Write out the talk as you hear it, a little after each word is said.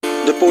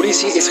De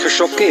politie is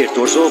gechoqueerd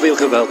door zoveel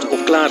geweld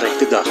op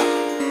klaarlichte dag.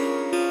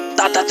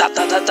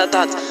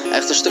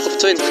 Echt een stuk of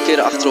 20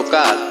 keer achter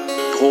elkaar.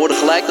 Ik hoorde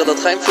gelijk dat het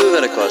geen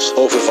vuurwerk was.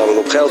 Overvallen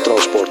op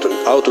geldtransporten,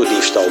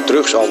 autodiefstal,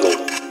 drugshandel.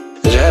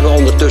 Ze hebben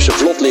ondertussen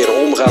vlot leren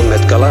omgaan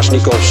met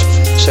kalasjnikovs,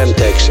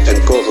 semtex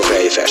en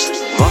kogelvrije vesten.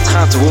 Wat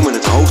gaat er om in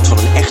het hoofd van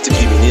een echte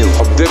crimineel?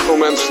 Op dit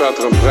moment staat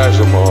er een prijs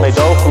omhoog.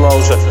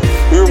 Meedogenloze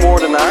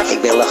huurmoordenaars.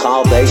 Ik ben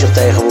legaal bezig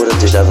tegenwoordig,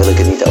 dus daar wil ik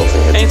het niet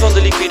over hebben. Een van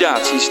de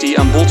liquidaties die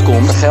aan bod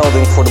komt.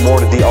 Vergelding voor de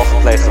moorden die al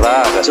gepleegd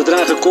waren. Ze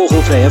dragen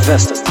kogelvrije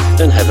vesten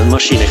en hebben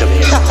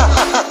machinegeweer.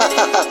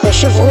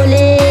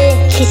 Chevrolet,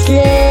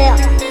 Chrysler,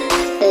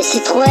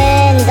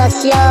 Citroën,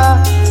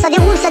 Dacia. Ça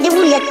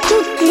déroule, il y a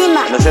toutes les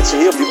marques. En dan zetten ze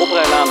hier op die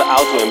oprijlaan de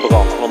auto in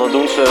brand. Want dat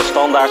doen ze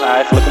standaard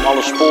eigenlijk om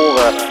alle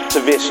sporen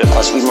te wissen.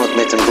 Als iemand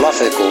met een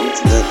blaffer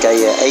komt, dan kan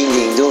je één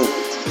ding doen.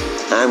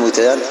 Hij moet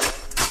er.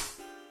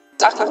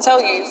 I can tell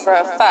you for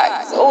a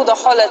fact, all the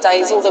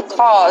holidays, all the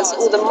cars,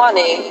 all the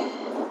money,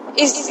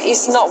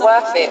 is not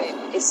worth it.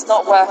 It's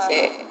not worth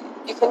it.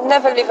 You can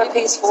never live a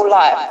peaceful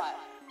life.